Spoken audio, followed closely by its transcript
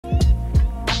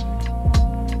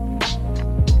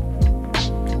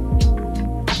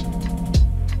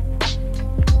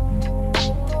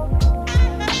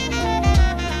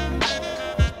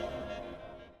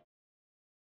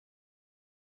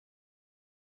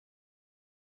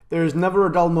There's never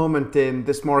a dull moment in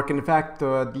this market. In fact,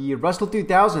 the Russell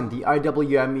 2000, the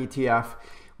IWM ETF,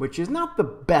 which is not the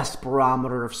best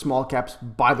barometer of small caps,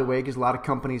 by the way, because a lot of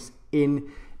companies in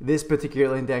this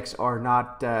particular index are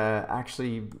not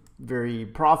actually very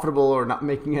profitable or not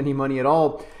making any money at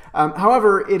all.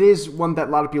 However, it is one that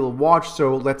a lot of people watch,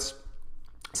 so let's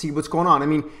see what's going on. I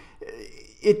mean,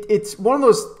 it's one of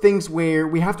those things where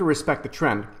we have to respect the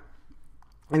trend.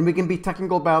 And we can be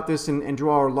technical about this and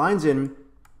draw our lines in.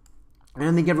 And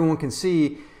I think everyone can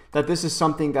see that this is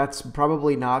something that's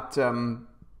probably not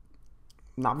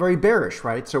very bearish,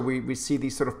 right? So we see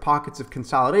these sort of pockets of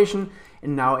consolidation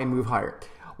and now a move higher.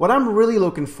 What I'm really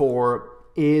looking for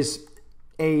is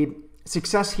a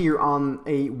success here on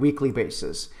a weekly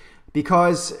basis,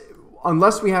 because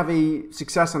unless we have a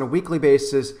success on a weekly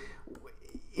basis,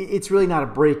 it's really not a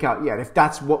breakout yet, if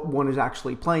that's what one is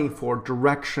actually playing for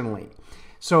directionally.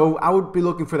 So I would be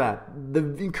looking for that. The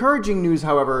encouraging news,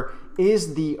 however,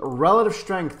 is the relative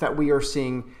strength that we are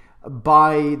seeing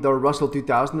by the Russell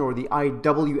 2000 or the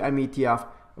IWM ETF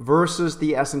versus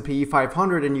the S&P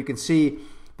 500, and you can see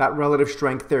that relative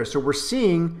strength there. So we're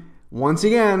seeing, once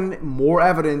again, more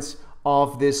evidence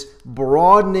of this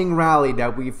broadening rally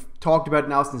that we've talked about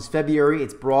now since February.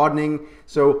 It's broadening.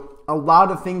 So a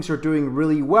lot of things are doing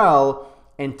really well,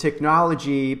 and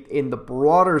technology in the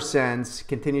broader sense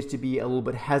continues to be a little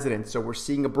bit hesitant. So we're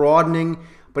seeing a broadening,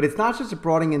 but it's not just a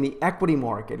broadening in the equity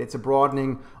market. It's a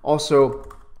broadening also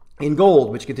in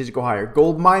gold, which continues to go higher.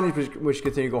 Gold miners, which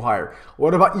continue to go higher.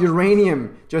 What about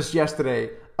uranium? Just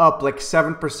yesterday, up like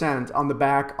 7% on the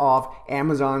back of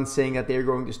Amazon saying that they're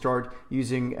going to start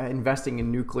investing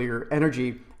in nuclear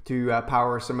energy to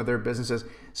power some of their businesses.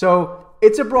 So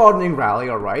it's a broadening rally,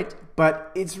 all right,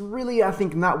 but it's really, I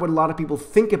think, not what a lot of people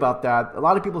think about that. A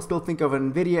lot of people still think of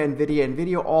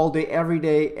NVIDIA all day, every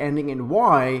day, ending in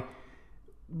Y,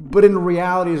 but in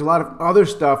reality, there's a lot of other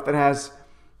stuff that has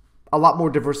a lot more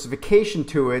diversification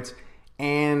to it,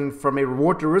 and from a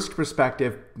reward to risk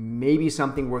perspective, maybe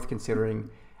something worth considering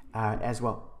as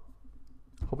well.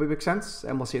 Hope it makes sense,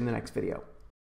 and we'll see you in the next video.